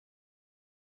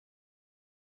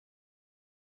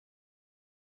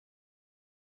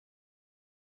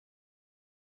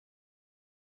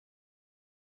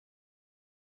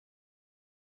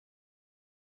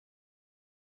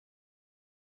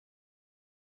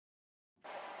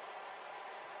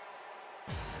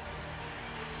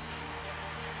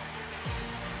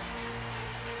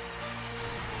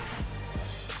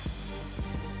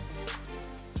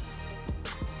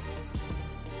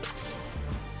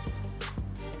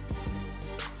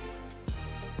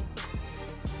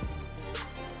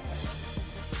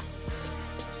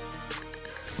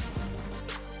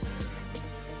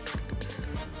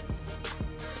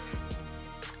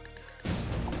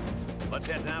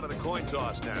Let's head down to the coin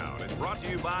toss now. And it's brought to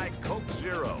you by Coke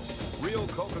Zero. Real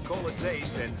Coca-Cola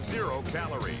taste and 0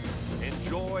 calories.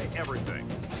 Enjoy everything.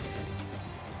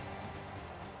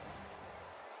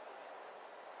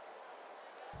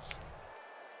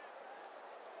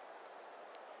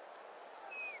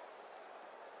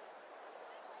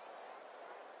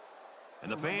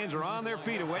 And the fans are on their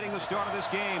feet awaiting the start of this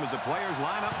game as the players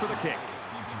line up for the kick.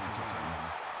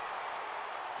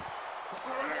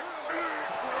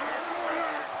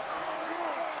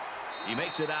 He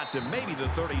makes it out to maybe the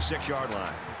 36-yard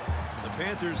line. The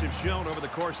Panthers have shown over the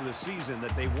course of the season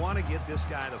that they want to get this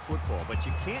guy the football, but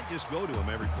you can't just go to him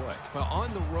every play. Well,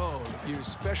 on the road, you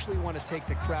especially want to take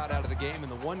the crowd out of the game,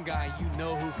 and the one guy you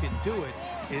know who can do it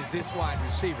is this wide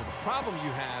receiver. The problem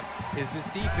you have is this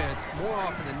defense, more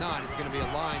often than not, is going to be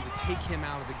aligned to take him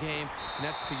out of the game. And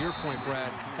that, to your point,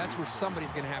 Brad, that's where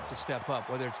somebody's going to have to step up,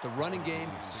 whether it's the running game,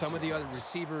 some of the other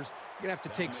receivers. You're going to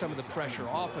have to take some of the pressure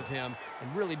off of him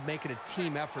and really make it a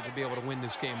team effort to be able to win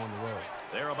this game on the road.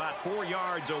 They're about 4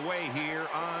 yards away here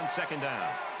on second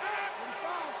down.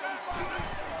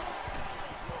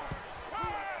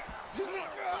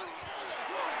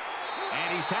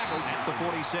 And he's tackled at the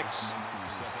 46.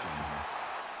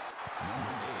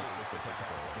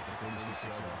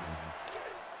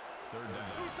 Third down.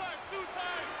 Two times.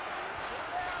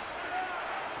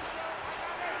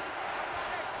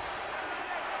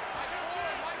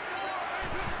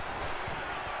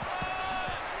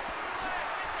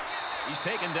 He's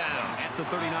taken down at the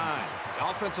 39. The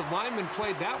offensive lineman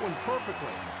played that one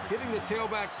perfectly, giving the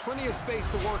tailback plenty of space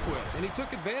to work with, and he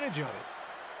took advantage of it.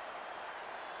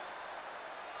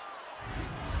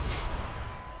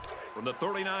 From the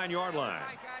 39-yard line,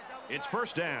 it's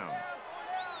first down.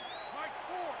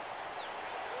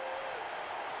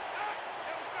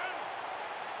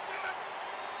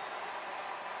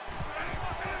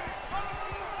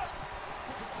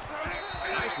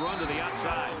 Nice run to the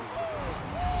outside.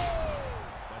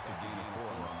 That's a gain of 4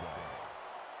 on that play.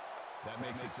 That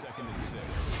makes it 2nd and 6.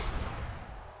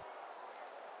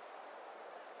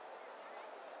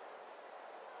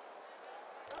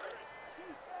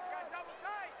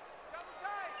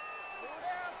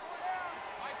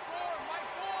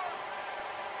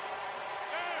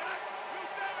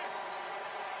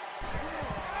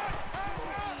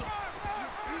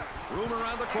 Room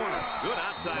around the corner. Good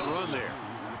outside run there.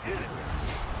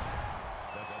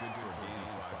 That's good for a gain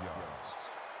of 5 yards.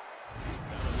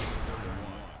 That'll make it 3rd and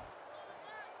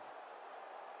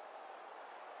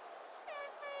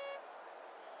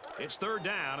 1. It's third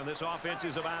down, and this offense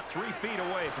is about 3 feet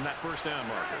away from that first down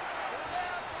marker.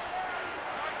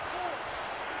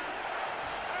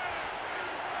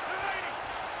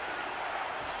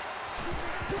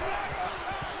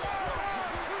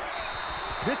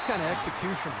 This kind of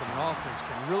execution from an offense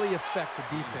can really affect the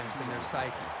defense and their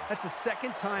psyche. That's the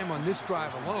second time on this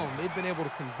drive alone they've been able to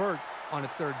convert on a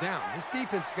third down. This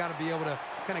defense has got to be able to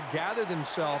kind of gather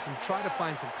themselves and try to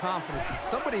find some confidence. And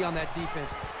somebody on that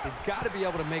defense has got to be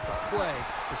able to make a play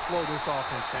to slow this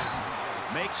offense down.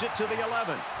 Makes it to the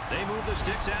 11. They move the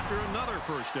sticks after another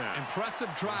first down.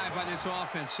 Impressive drive by this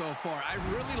offense so far. I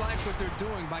really like what they're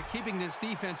doing by keeping this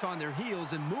defense on their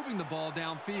heels and moving the ball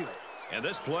downfield. And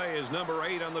this play is number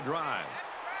 8 on the drive.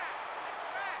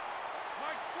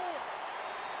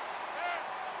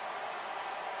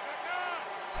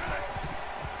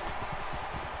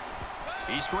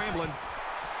 He's scrambling.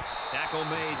 Tackle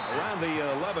made around the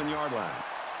 11-yard line.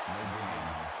 No gain.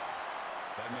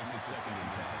 That makes it 2nd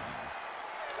and 10.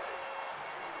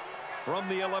 From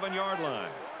the 11-yard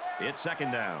line, it's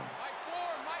second down.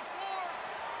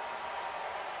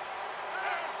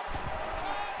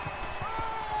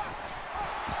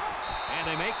 And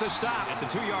they make the stop at the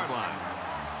 2-yard line.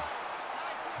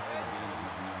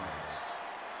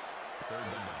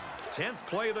 10th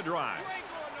play of the drive.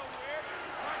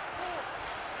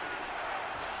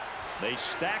 They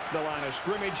stack the line of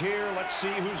scrimmage here. Let's see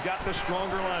who's got the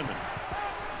stronger lineman.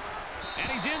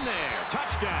 And he's in there.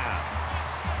 Touchdown.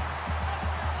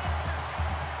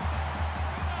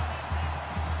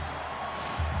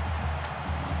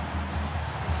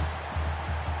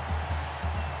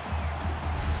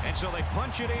 And so they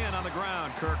punch it in on the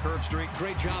ground, Kirk Herbstreit.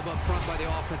 Great job up front by the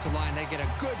offensive line. They get a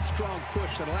good, strong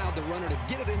push that allowed the runner to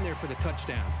get it in there for the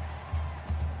touchdown.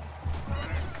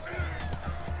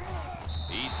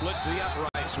 He splits the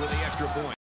uprights with the extra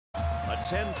point. A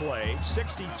 10-play,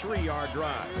 63-yard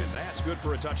drive, and that's good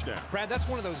for a touchdown. Brad, that's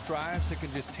one of those drives that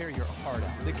can just tear your heart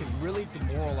out. They can really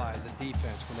demoralize a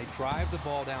defense when they drive the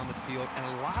ball down the field, and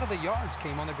a lot of the yards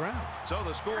came on the ground. So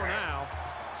the score now,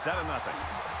 7-0.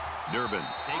 Durbin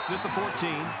takes it at the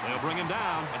 14. They'll bring him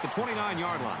down at the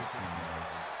 29-yard line.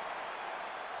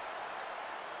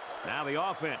 Now the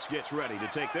offense gets ready to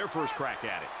take their first crack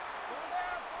at it.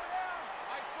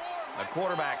 The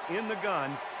quarterback in the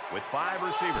gun with 5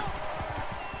 receivers.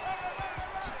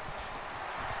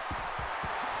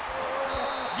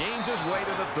 Gains his way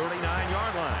to the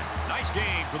 39-yard line. Nice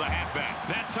gain for the halfback.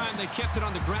 That time they kept it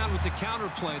on the ground with the counter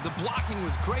play. The blocking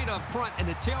was great up front, and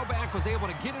the tailback was able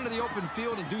to get into the open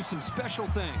field and do some special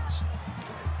things.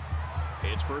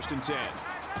 It's 1st and 10.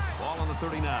 Ball on the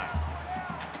 39.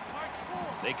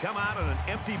 They come out in an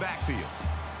empty backfield.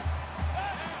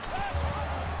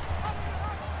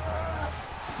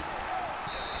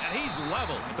 And he's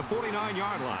level at the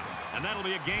 49-yard line. And that'll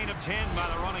be a gain of 10 by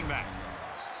the running back.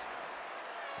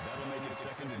 That'll make it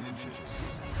 2nd and inches.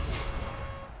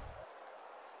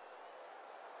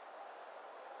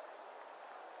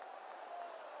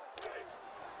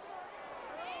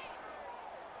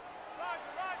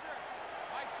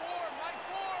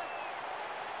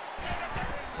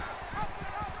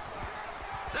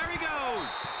 There he goes.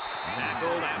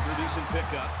 Tackled after a decent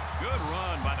pickup. Good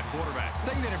run by the quarterback.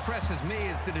 The thing that impresses me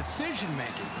is the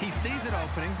decision-making. He sees it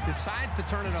opening, decides to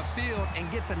turn it upfield, and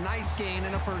gets a nice gain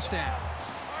and a 1st down.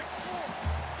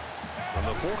 From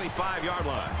the 45-yard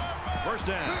line. 1st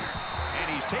down.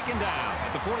 And he's taken down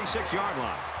at the 46-yard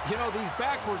line. You know, these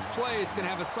backwards plays can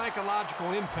have a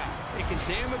psychological impact. It can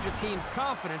damage a team's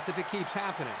confidence if it keeps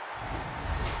happening.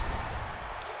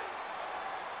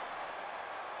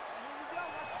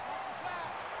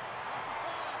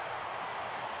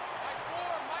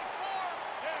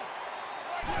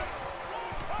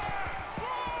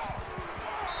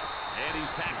 And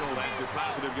he's tackled after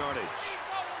positive yardage.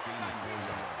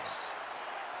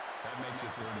 That makes it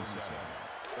 3rd and 7.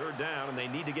 3rd down, and they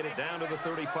need to get it down to the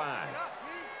 35.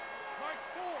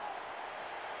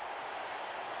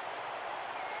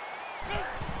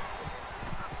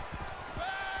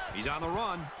 He's on the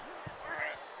run.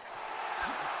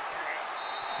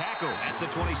 Tackle at the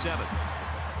 27.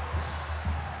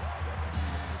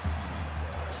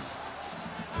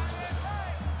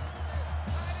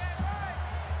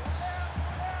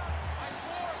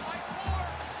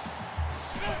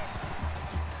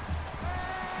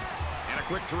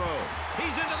 Quick throw.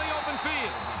 He's into the open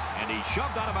field. And he's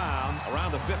shoved out of bounds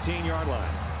around the 15-yard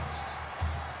line.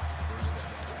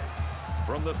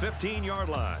 From the 15-yard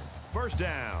line, 1st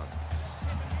down.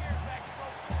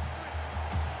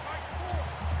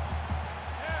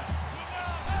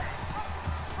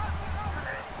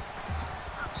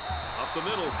 Up the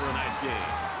middle for a nice gain.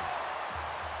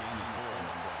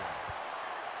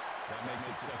 That makes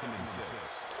it 2nd and 6.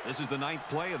 This is the 9th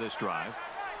play of this drive.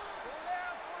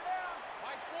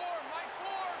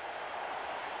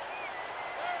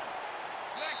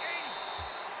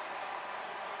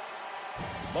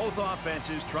 Both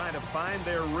offenses trying to find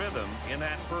their rhythm in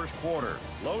that 1st quarter.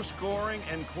 Low scoring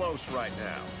and close right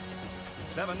now.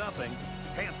 7-0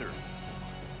 Panthers.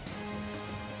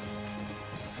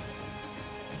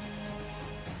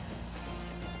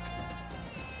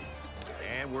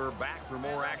 And we're back for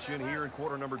more action here in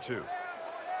quarter number 2.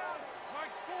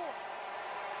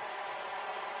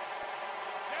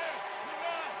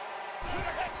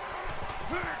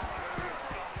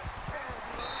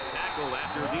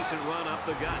 After a decent run up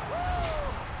the gut.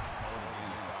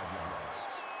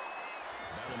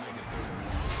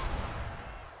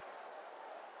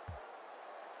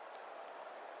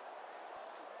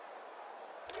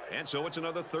 And so it's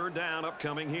another 3rd down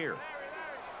upcoming here.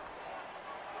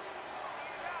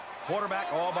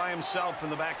 Quarterback all by himself in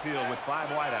the backfield with 5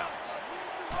 wideouts.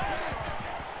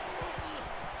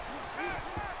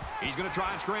 He's going to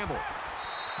try and scramble.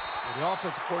 The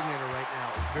offensive coordinator right now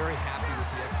is very happy with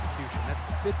the execution. That's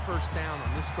the 5th first down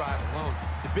on this drive alone.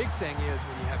 The big thing is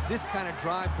when you have this kind of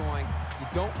drive going, you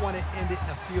don't want to end it in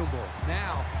a field goal.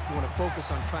 Now you want to focus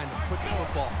on trying to put the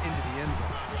football into the end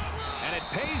zone. And it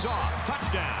pays off.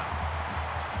 Touchdown.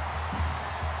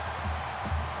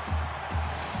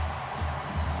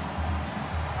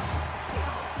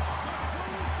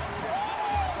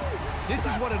 This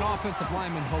is what an offensive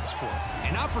lineman hopes for.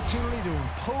 An opportunity to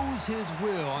impose his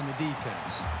will on the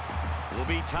defense. Will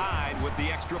be tied with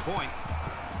the extra point.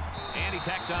 And he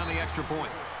tacks on the extra point.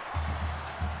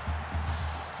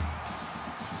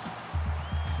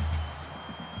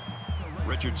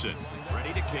 Richardson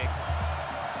ready to kick.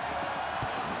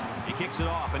 He kicks it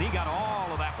off, and he got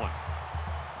all of that one.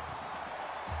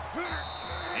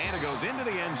 And it goes into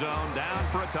the end zone, down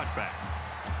for a touchback.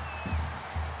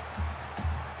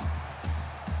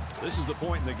 This is the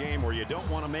point in the game where you don't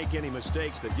want to make any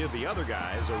mistakes that give the other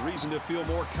guys a reason to feel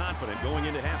more confident going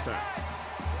into halftime.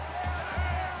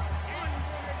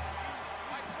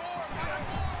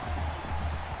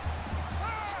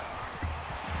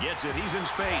 Gets gets it. He's in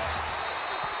space.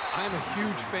 I'm a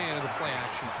huge fan of the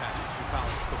play-action pass in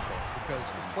college football because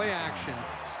with play-action,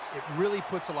 it really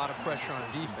puts a lot of pressure on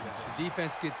the defense. The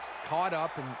defense gets caught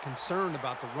up and concerned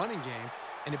about the running game,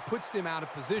 and it puts them out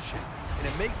of position. And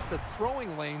it makes the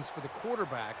throwing lanes for the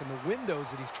quarterback and the windows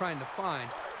that he's trying to find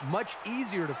much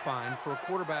easier to find for a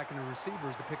quarterback and the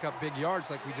receivers to pick up big yards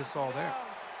like we just saw there.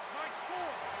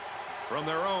 From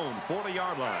their own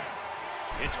 40-yard line,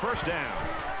 it's first down.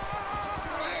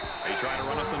 They try to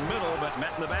run up the middle, but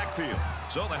met in the backfield.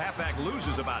 So the halfback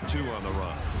loses about 2 on the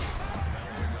run.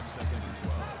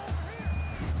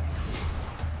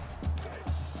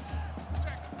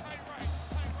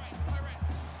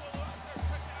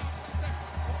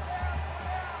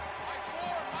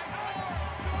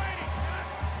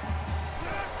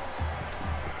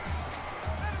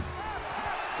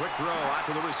 Quick throw out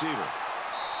to the receiver.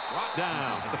 Brought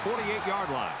down at the 48-yard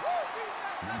line.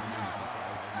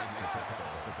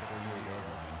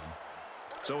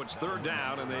 So it's third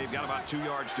down, and they've got about 2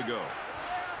 yards to go.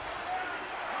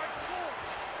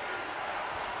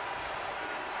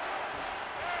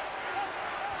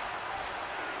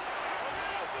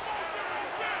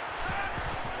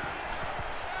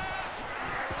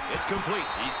 It's complete.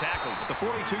 He's tackled at the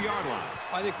 42-yard line.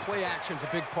 I think play action's a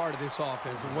big part of this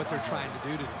offense and what they're trying to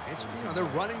do today. It's, they're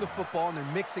running the football and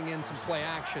they're mixing in some play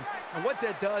action. And what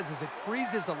that does is it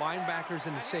freezes the linebackers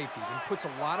and the safeties and puts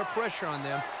a lot of pressure on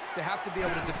them to have to be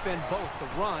able to defend both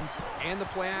the run and the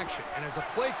play action. And as a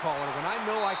play caller, when I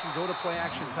know I can go to play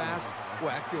action pass, boy,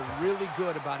 I feel really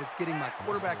good about it's getting my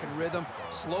quarterback in rhythm,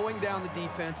 slowing down the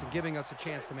defense, and giving us a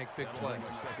chance to make big plays.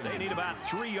 They need about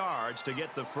 3 yards to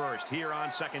get the first here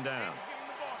on second down.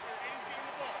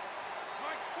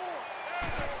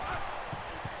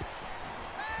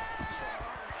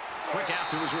 Quick out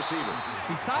to his receiver.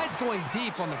 Besides going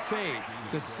deep on the fade,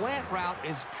 the slant route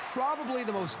is probably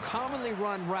the most commonly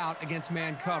run route against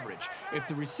man coverage. If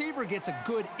the receiver gets a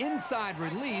good inside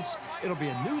release, it'll be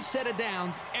a new set of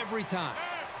downs every time.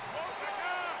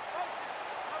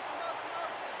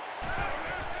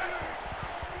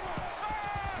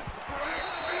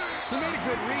 He made a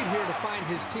good read here to find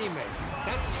his teammate.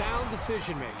 That's sound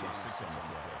decision-making.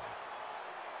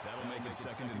 That'll make it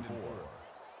 2nd and 4.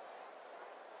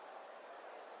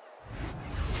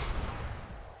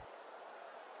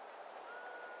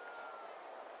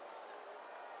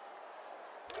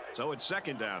 So it's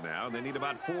second down now, and they need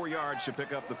about 4 yards to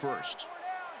pick up the first.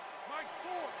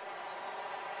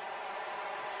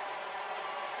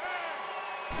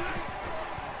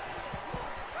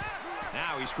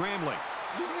 Now he's scrambling.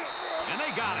 And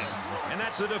they got him. And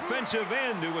that's the defensive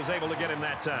end who was able to get him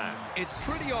that time. It's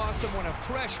pretty awesome when a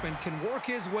freshman can work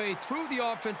his way through the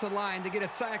offensive line to get a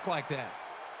sack like that.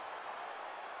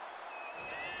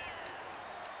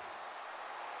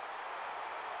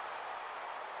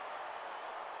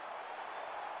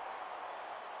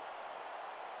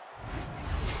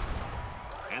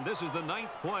 And this is the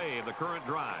 9th play of the current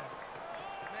drive.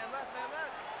 Man left, man left.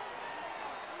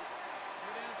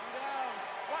 Go down.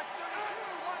 Watch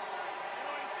 32, watch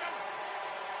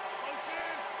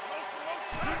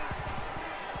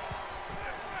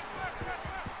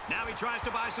 32. Now he tries to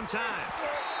buy some time.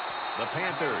 The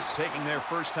Panthers taking their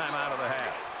first time out of the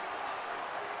half.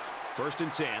 1st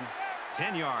and 10,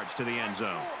 10 yards to the end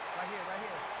zone. Right here, right here.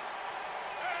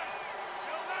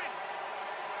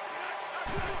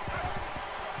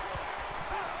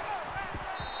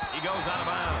 He goes out of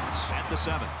bounds at the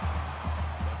 7.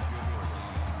 That's good for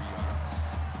 3 yards.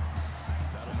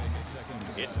 That'll make it 2nd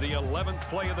and 7. It's the 11th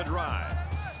play of the drive.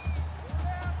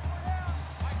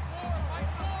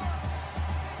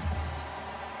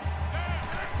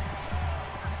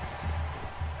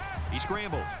 He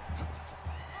scrambled.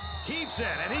 Keeps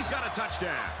it, and he's got a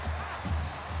touchdown.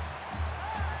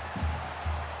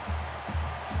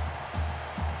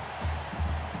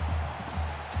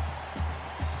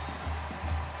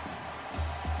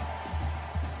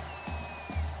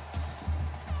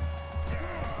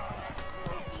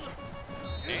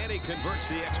 And he converts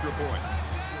the extra point.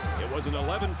 It was an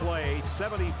 11-play,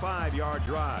 75-yard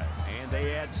drive, and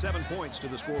they add 7 points to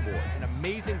the scoreboard. An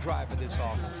amazing drive for this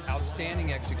offense.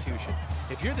 Outstanding execution.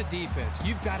 If you're the defense,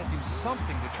 you've got to do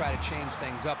something to try to change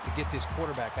things up to get this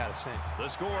quarterback out of sync. The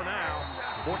score now,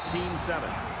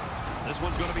 14-7. This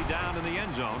one's going to be down in the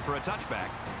end zone for a touchback.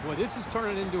 Boy, this is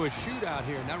turning into a shootout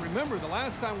here. Now, remember, the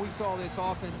last time we saw this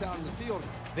offense out in the field,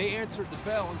 they answered the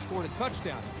bell and scored a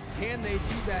touchdown. Can they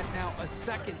do that now a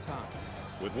second time?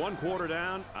 With 1 quarter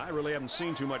down, I really haven't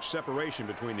seen too much separation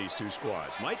between these two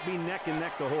squads. Might be neck and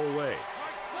neck the whole way.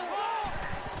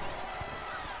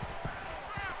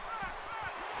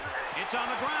 It's on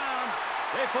the ground.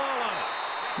 They fall on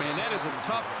it. Man, that is a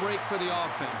tough break for the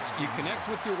offense. You connect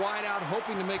with your wideout,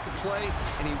 hoping to make a play,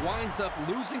 and he winds up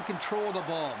losing control of the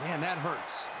ball. Man, that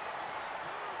hurts.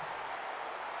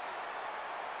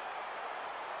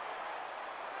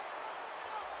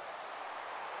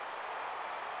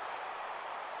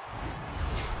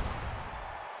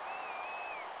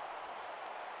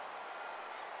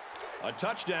 A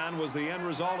touchdown was the end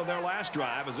result of their last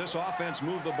drive as this offense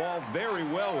moved the ball very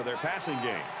well with their passing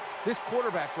game. This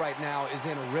quarterback right now is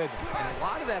in a rhythm, and a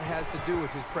lot of that has to do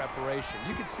with his preparation.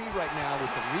 You can see right now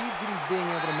with the reads that he's being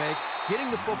able to make,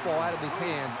 getting the football out of his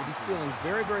hands, that he's feeling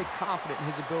very, very confident in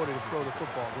his ability to throw the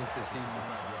football against this defense.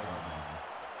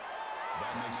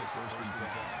 That makes it 1st and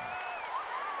 10.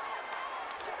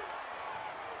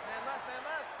 Man left, man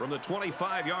left. From the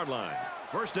 25-yard line,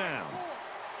 1st down.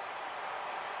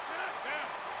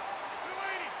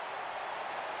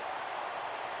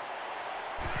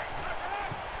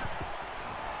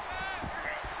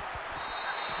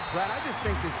 Brad, I just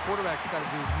think this quarterback's got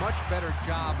to do a much better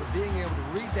job of being able to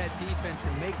read that defense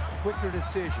and make quicker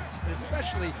decisions. And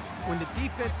especially when the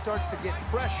defense starts to get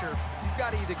pressure, you've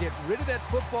got to either get rid of that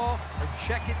football or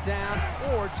check it down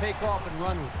or take off and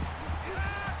run with it.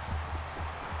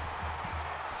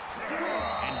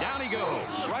 And down he goes,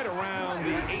 right around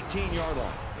the 18-yard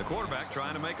line. The quarterback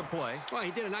trying to make a play. Well,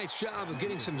 he did a nice job of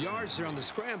getting some yards there on the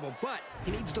scramble, but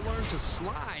he needs to learn to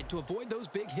slide to avoid those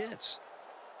big hits.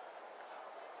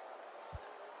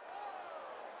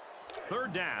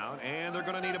 3rd down, and they're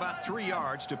going to need about 3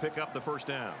 yards to pick up the 1st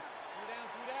down.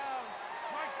 2 down.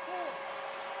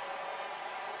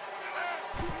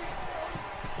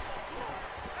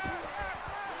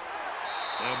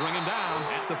 They'll bring him down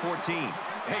at the 14.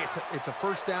 Hey, it's a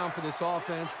 1st down for this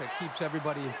offense that keeps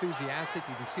everybody enthusiastic.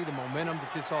 You can see the momentum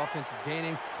that this offense is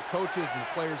gaining. The coaches and the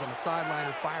players on the sideline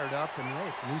are fired up, and hey,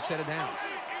 it's a new set of downs.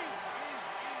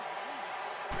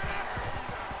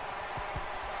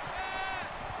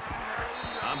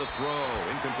 On the throw,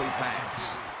 incomplete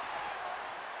pass.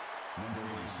 Number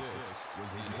 86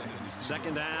 was the intended receiver.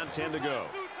 2nd down, 10 to go.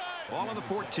 Ball on the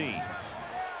 14.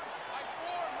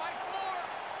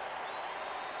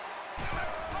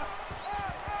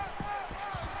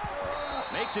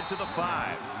 Makes it to the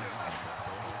 5.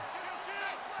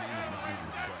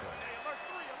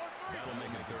 That'll make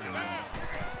it 3rd and 1.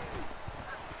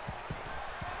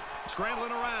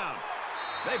 Scrambling around.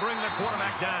 They bring their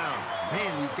quarterback down.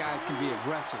 Man, these guys can be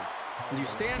aggressive. When you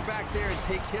stand back there and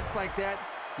take hits like that,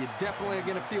 you definitely are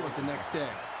going to feel it the next day.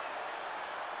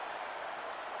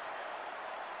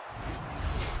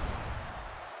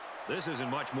 This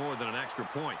isn't much more than an extra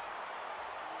point.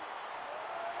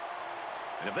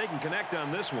 And if they can connect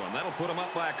on this one, that'll put them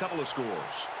up by a couple of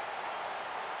scores.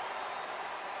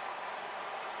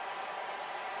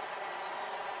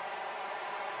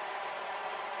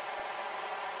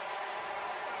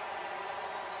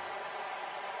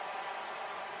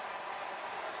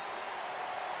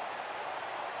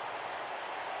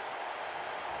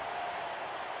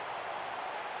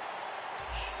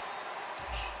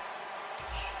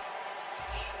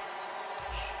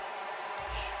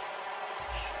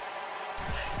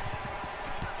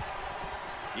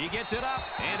 He gets it up,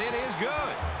 and it is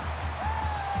good.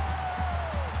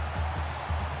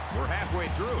 We're halfway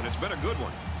through, and it's been a good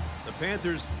one. The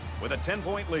Panthers with a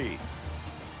 10-point lead.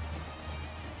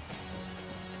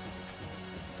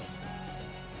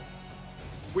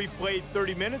 We've played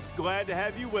 30 minutes. Glad to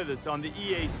have you with us on the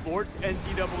EA Sports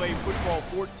NCAA Football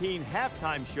 14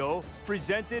 halftime show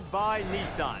presented by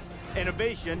Nissan.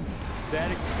 Innovation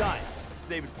that excites.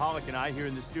 David Pollack and I here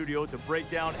in the studio to break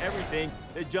down everything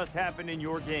that just happened in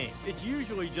your game. It's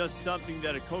usually just something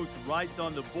that a coach writes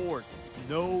on the board.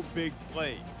 No big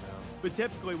plays. But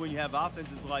typically when you have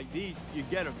offenses like these, you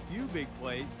get a few big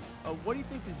plays. What do you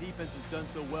think the defense has done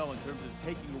so well in terms of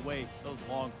taking away those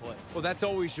long plays? Well, that's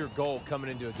always your goal coming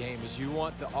into a game, is you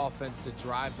want the offense to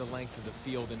drive the length of the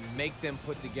field and make them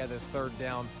put together 3rd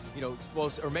down,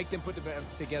 explosive, or make them put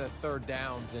together 3rd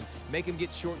downs and make them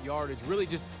get short yardage. Really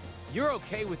just, you're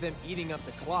okay with them eating up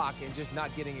the clock and just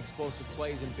not getting explosive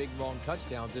plays and big, long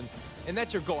touchdowns. And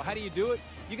that's your goal. How do you do it?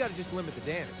 You got to just limit the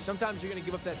damage. Sometimes you're going to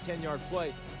give up that 10-yard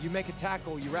play. You make a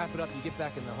tackle, you wrap it up, you get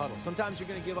back in the huddle. Sometimes you're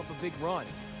going to give up a big run.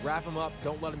 Wrap them up.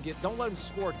 Don't let them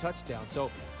score a touchdown. So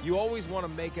you always want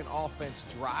to make an offense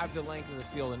drive the length of the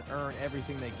field and earn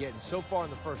everything they get. And so far in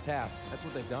the first half, that's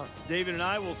what they've done. David and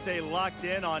I will stay locked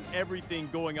in on everything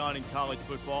going on in college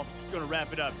football. We're going to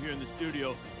wrap it up here in the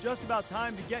studio. Just about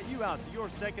time to get you out to your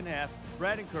second half.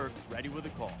 Brad and Kirk ready with a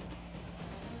call.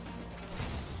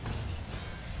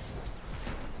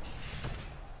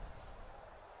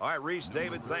 All right, Reese,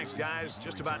 David, thanks, guys.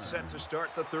 Just about set to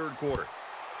start the 3rd quarter.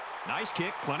 Nice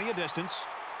kick, plenty of distance.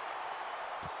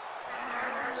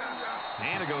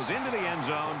 And it goes into the end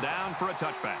zone, down for a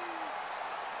touchback.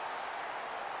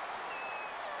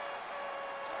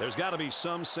 There's got to be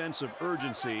some sense of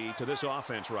urgency to this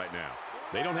offense right now.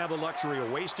 They don't have the luxury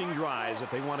of wasting drives if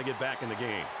they want to get back in the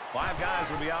game. 5 guys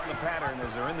will be out in the pattern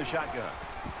as they're in the shotgun.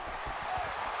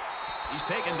 He's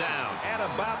taken down at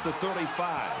about the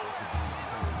 35.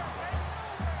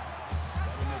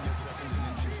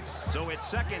 So it's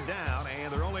second down,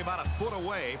 and they're only about a foot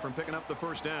away from picking up the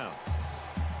first down.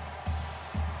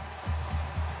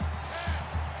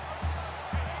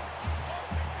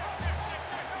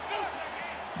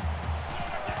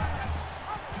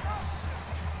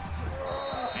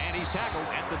 And he's tackled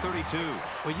at the 32.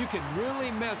 Well, you can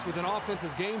really mess with an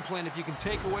offense's game plan if you can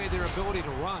take away their ability to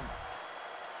run.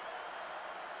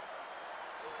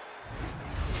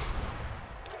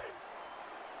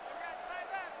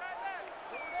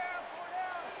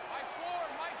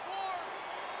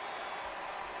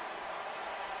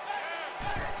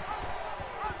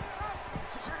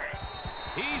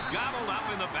 He's gobbled up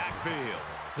in the backfield.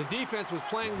 The defense was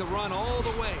playing the run all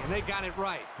the way, and they got it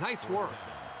right. Nice work.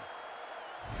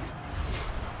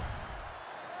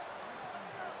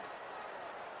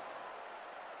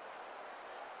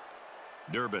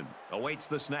 Durbin awaits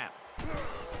the snap.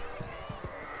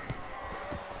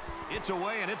 It's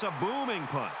away, and it's a booming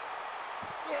punt.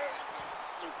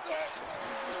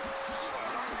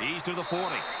 He's to the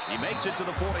 40. He makes it to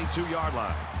the 42-yard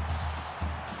line.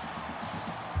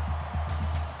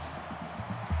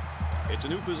 It's a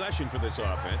new possession for this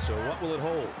offense, so what will it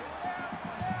hold?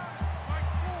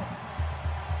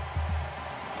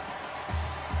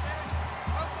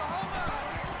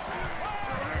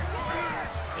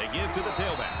 They give to the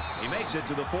tailback. He makes it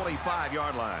to the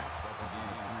 45-yard line.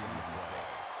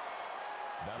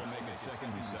 That'll make it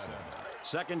 2nd and 7.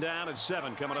 Second down and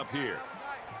 7 coming up here.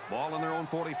 Ball on their own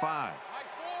 45.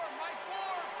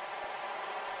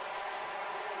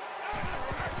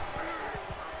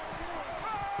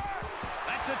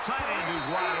 That's a tight end who's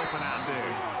wide open out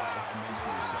there.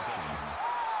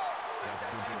 That's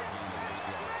good for a gain of 8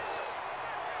 yards.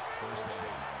 First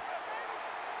down.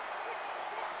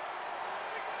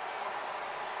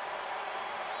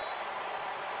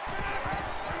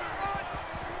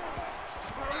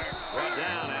 Brought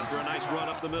down after a nice run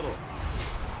up the middle.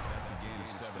 That's a gain of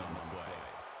 7 on the play.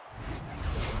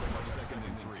 That'll bring up 2nd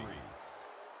and 3.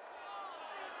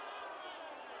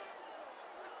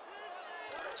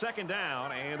 Second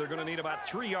down, and they're going to need about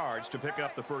 3 yards to pick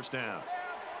up the first down.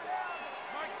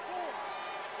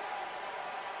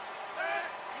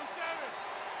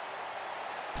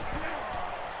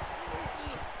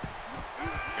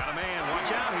 Got a man,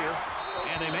 watch out here.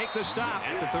 And they make the stop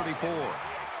at the 34. Good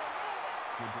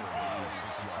for a gain of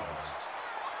 6 yards.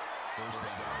 First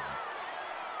down.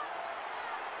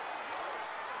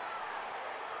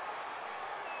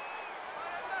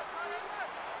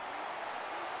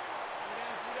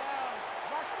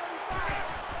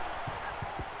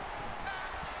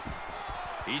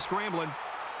 He's scrambling.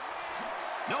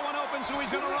 No one open, so he's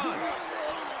going to run.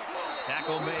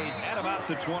 Tackle made at about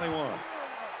the 21.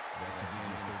 That's a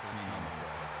gain of 13 on the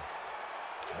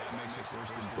play. That makes it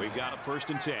 1st and 10. We've got a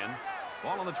 1st and 10.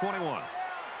 Ball on the 21.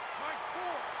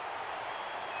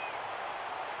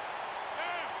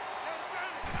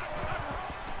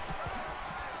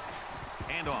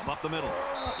 Handoff up the middle.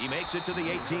 He makes it to the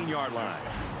 18-yard line.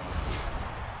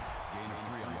 Gain of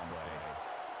 3 on the play.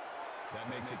 That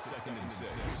makes it 2nd and 6.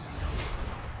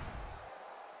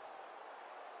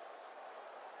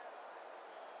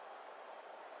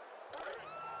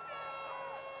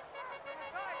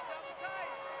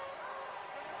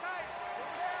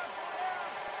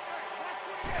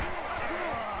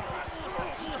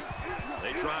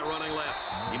 They try running left.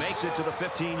 He makes it to the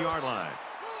 15-yard line.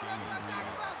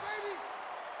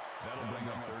 That'll bring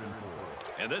up 3rd and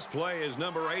 4. And this play is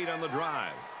number 8 on the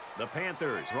drive. The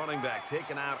Panthers running back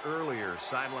taken out earlier,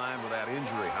 sidelined with that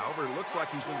injury. However, it looks like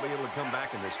he's going to be able to come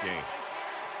back in this game.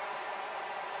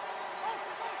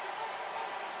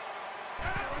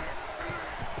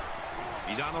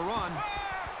 He's on the run.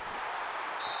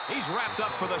 He's wrapped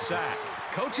up for the sack.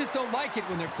 Coaches don't like it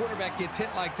when their quarterback gets hit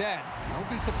like that. Don't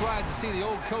be surprised to see the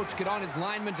old coach get on his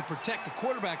lineman to protect the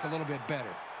quarterback a little bit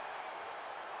better.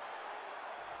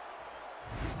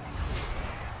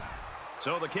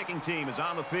 So the kicking team is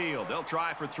on the field. They'll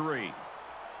try for 3.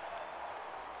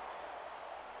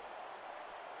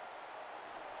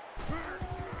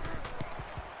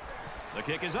 The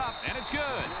kick is up, and it's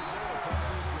good.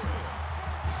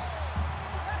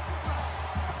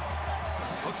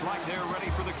 Looks like they're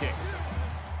ready for the kick.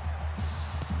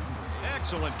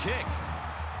 Excellent kick.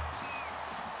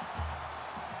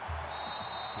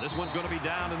 This one's going to be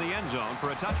down in the end zone for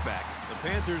a touchback. The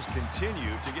Panthers continue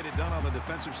to get it done on the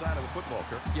defensive side of the football,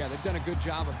 Kirk. Yeah, they've done a good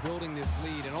job of building this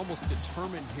lead and almost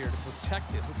determined here to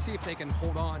protect it. Let's see if they can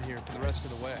hold on here for the rest of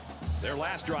the way. Their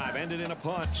last drive ended in a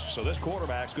punt, so this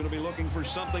quarterback's going to be looking for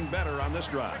something better on this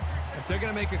drive. If they're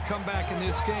going to make a comeback in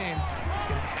this game, it's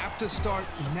going to have to start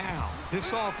now.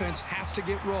 This offense has to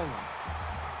get rolling.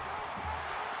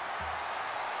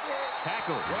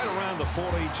 Tackle right around the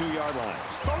 42-yard line.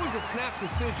 It's always a snap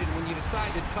decision when you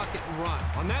decide to tuck it and run.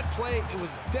 On that play, it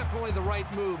was definitely the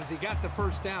right move as he got the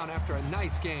first down after a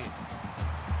nice gain.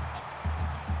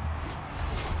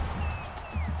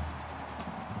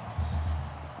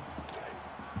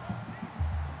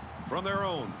 From their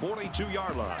own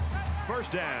 42-yard line.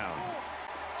 First down.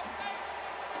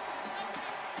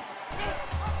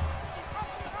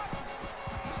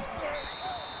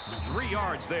 Three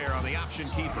yards there on the option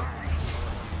keeper.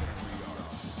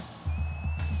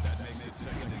 That makes it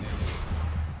 2nd and 8.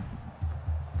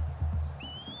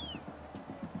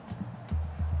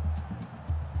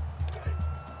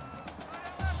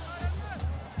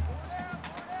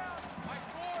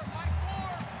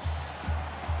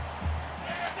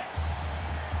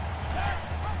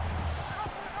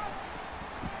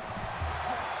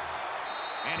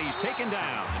 And he's taken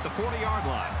down at the 40-yard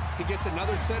line. He gets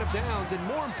another set of downs and,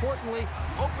 more importantly,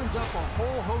 opens up a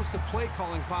whole host of play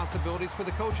calling possibilities for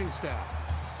the coaching staff.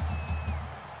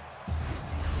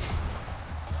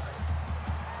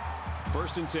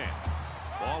 First and 10.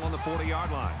 Ball on the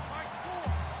 40-yard line.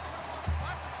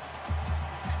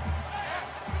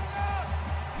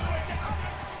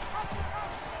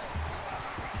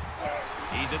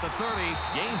 He's at the 30,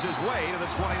 gains his way to the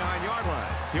 29-yard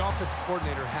line. The offensive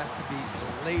coordinator has to be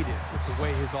elated with the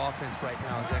way his offense right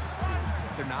now is executed.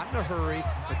 They're not in a hurry,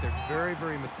 but they're very,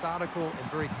 very methodical and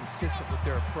very consistent with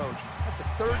their approach. That's the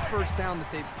third first down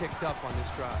that they've picked up on this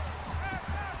drive.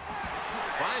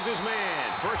 Finds his man.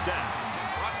 First down.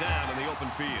 Brought down in the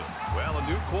open field. Well, a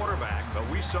new quarterback, but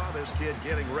we saw this kid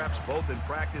getting reps both in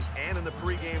practice and in the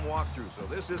pregame walkthrough, so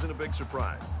this isn't a big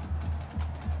surprise.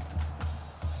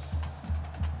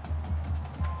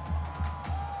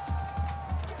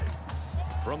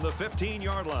 From the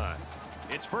 15-yard line,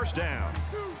 it's first down.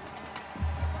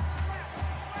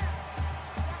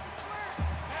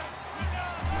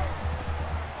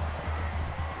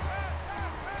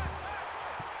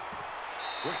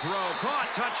 Quick throw, caught,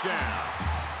 touchdown.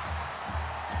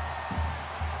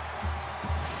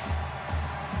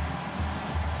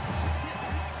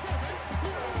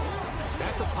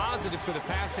 That's a positive for the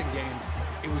passing game.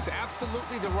 It was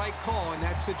absolutely the right call in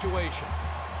that situation.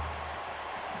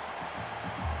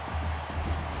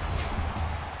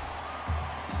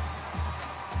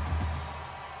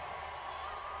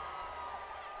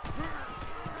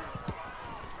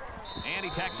 And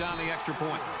he tacks on the extra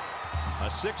point. A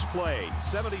 6-play,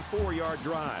 74-yard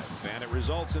drive, and it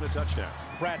results in a touchdown.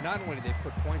 Brad, not only did they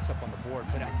put points up on the board,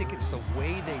 but I think it's the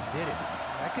way they did it.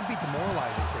 That could be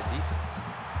demoralizing for a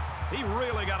defense. He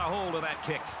really got a hold of that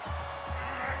kick.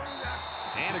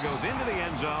 And it goes into the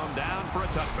end zone, down for a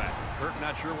touchback. Kirk,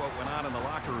 not sure what went on in the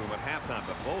locker room at halftime,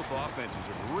 but both offenses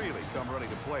have really come ready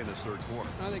to play in this third quarter.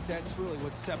 I think that's really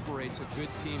what separates a good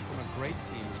team from a great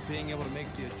team, is being able to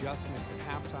make the adjustments at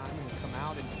halftime and come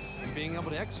out and being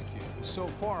able to execute. And so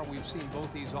far, we've seen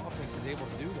both these offenses able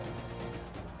to do that.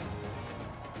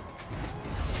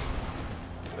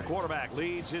 The quarterback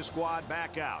leads his squad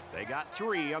back out. They got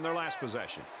 3 on their last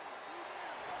possession.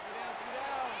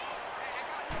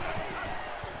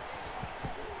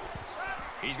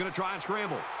 He's going to try and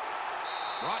scramble.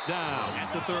 Brought down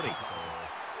at the 30.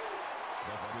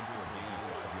 That's good for a gain of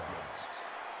 5 yards.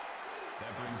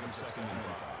 That brings him 2nd and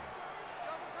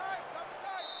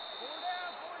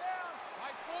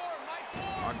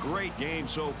 5. A great game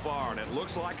so far, and it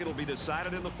looks like it'll be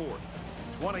decided in the 4th.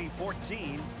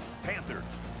 2014 Panthers.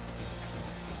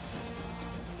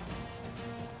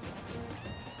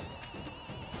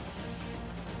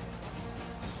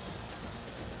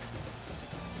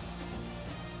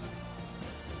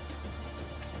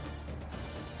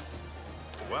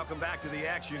 Welcome back to the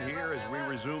action here as we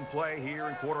resume play here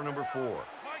in quarter number 4.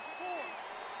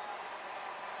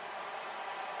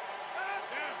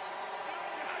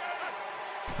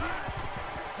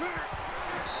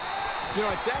 You know,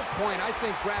 at that point, I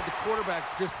think, Brad, the quarterback's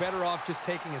just better off just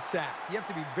taking a sack. You have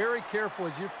to be very careful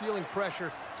as you're feeling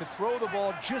pressure to throw the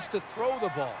ball just to throw the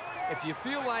ball. If you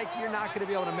feel like you're not going to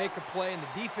be able to make a play and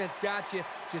the defense got you,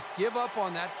 just give up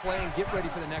on that play and get ready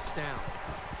for the next down.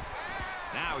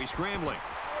 Now he's scrambling.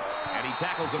 And he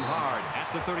tackles him hard at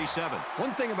the 37.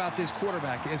 One thing about this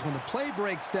quarterback is when the play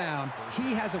breaks down,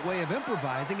 he has a way of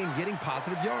improvising and getting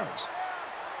positive yards.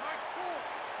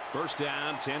 First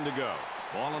down, 10 to go.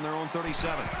 Ball on their own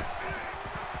 37.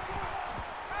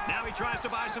 Now he tries to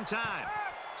buy some time.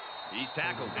 He's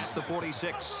tackled at the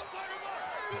 46.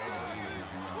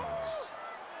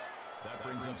 That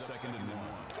brings up second and 1.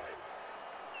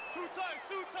 Two times.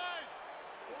 Four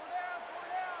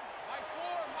down. Mike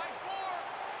four.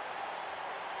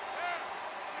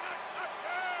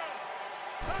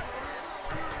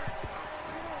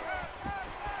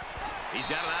 He's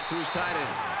got it out to his tight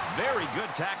end. Very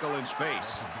good tackle in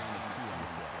space.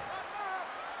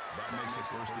 That makes it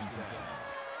first and 10.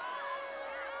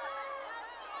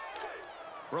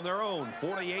 From their own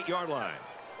 48-yard line.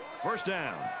 First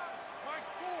down.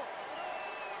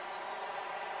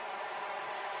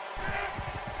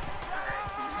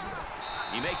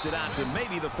 He makes it out to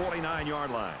maybe the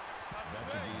 49-yard line.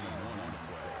 That's a gain of 1 on the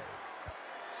play.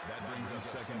 That brings up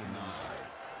second and 9.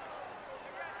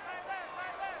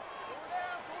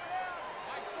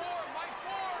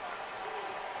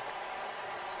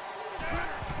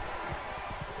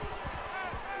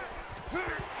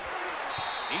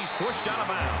 He's pushed out of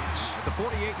bounds at the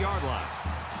 48-yard line.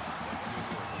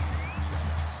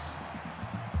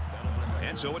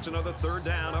 And so it's another third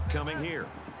down upcoming here.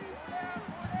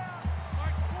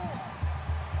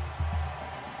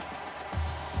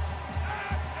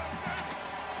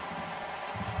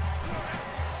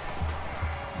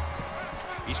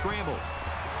 He scrambled.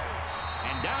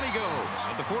 And down he goes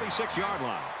at the 46-yard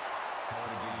line.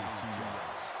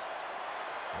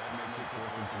 That makes it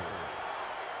 4th and 4.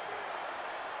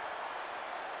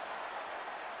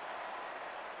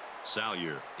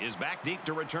 Salyer is back deep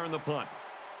to return the punt.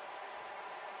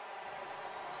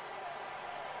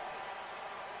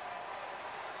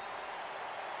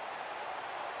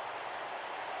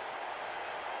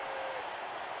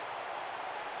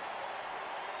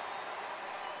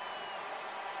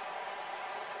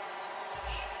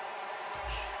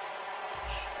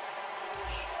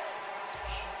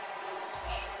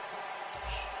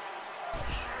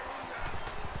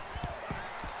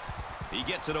 He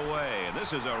gets it away, and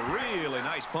this is a really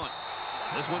nice punt.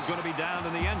 This one's going to be down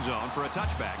in the end zone for a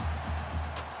touchback.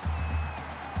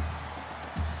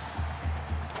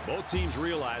 Both teams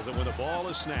realize that when the ball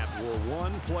is snapped, we're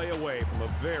one play away from a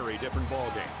very different ball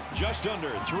game. Just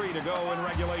under 3 to go in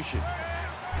regulation.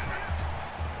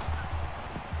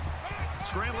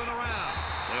 Scrambling around.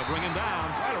 They'll bring him down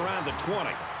right around the 20. No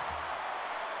good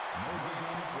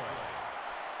on the play.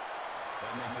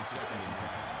 That makes it second and 10.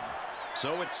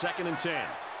 So it's second and 10.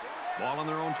 Ball on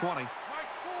their own 20.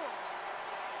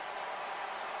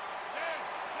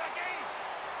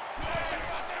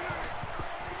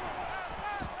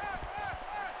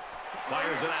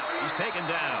 Fires it out. He's taken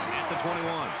down at the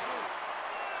 21.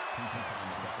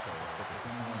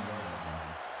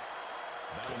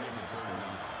 That'll make it 3rd and 9.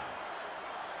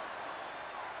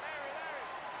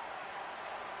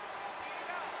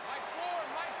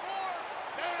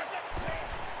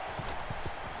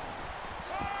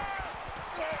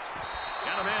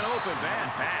 Got a man open. Bad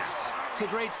pass. It's a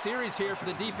great series here for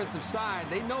the defensive side.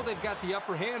 They know they've got the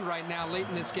upper hand right now late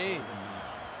in this game.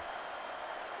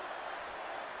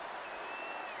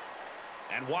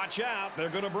 And watch out. They're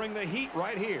going to bring the heat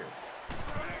right here.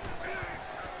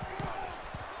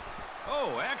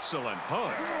 Oh, excellent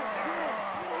punt.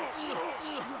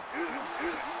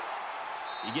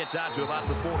 He gets out to about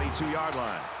the 42-yard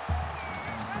line.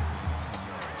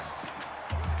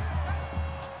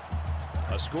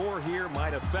 A score here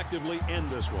might effectively end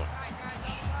this one.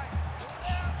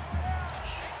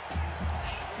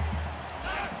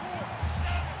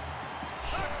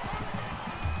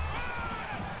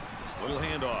 Little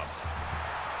handoff.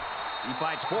 He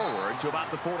fights forward to about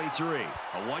the 43.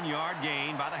 A 1-yard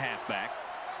gain by the halfback.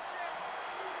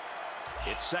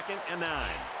 It's second and 9.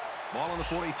 Ball on the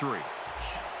 43.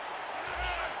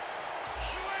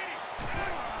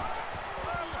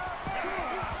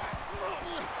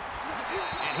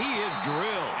 And he is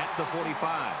drilled at the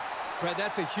 45. Brad,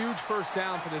 that's a huge first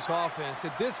down for this offense.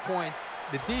 At this point,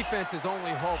 the defense's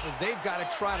only hope is they've got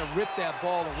to try to rip that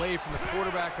ball away from the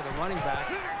quarterback or the running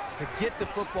back to get the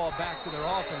football back to their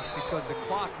offense, because the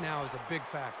clock now is a big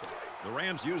factor. The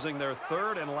Rams using their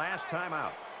third and last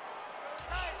timeout.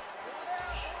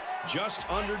 Just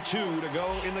under 2 to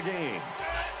go in the game.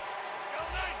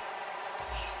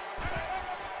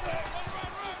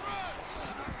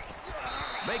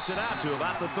 Makes it out to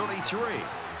about the 33.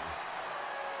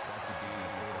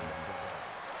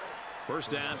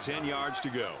 First down, 10 yards to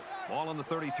go. Ball on the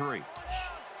 33.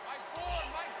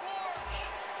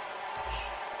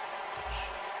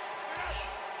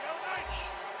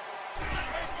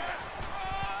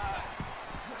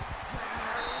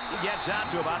 He gets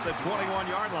out to about the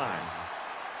 21-yard line.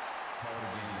 Call it a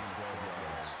gain of 12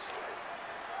 yards.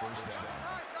 First down.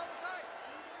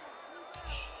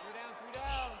 Three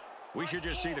down. We should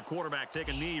just see the quarterback take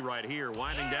a knee right here,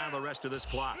 winding down the rest of this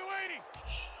clock.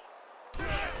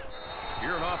 If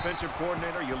you're an offensive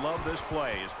coordinator, you love this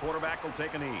play. His quarterback will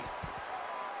take a knee.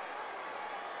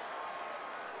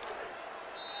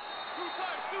 Two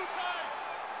times. Three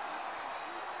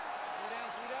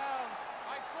down.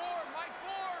 Mike Ford.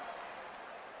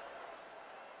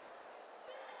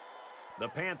 The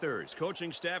Panthers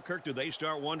coaching staff, Kirk, do they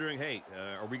start wondering, hey,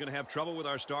 are we going to have trouble with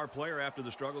our star player after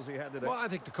the struggles he had today? Well, I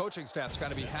think the coaching staff's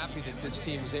got to be happy that this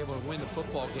team was able to win the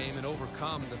football game and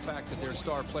overcome the fact that their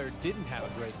star player didn't have a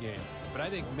great game. But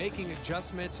I think making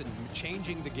adjustments and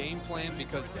changing the game plan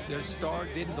because their star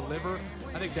didn't deliver,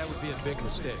 I think that would be a big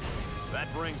mistake.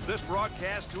 That brings this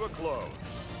broadcast to a close.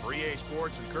 For EA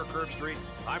Sports and Kirk Herbstreit,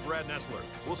 I'm Brad Nessler.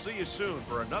 We'll see you soon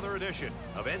for another edition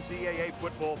of NCAA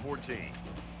Football 14.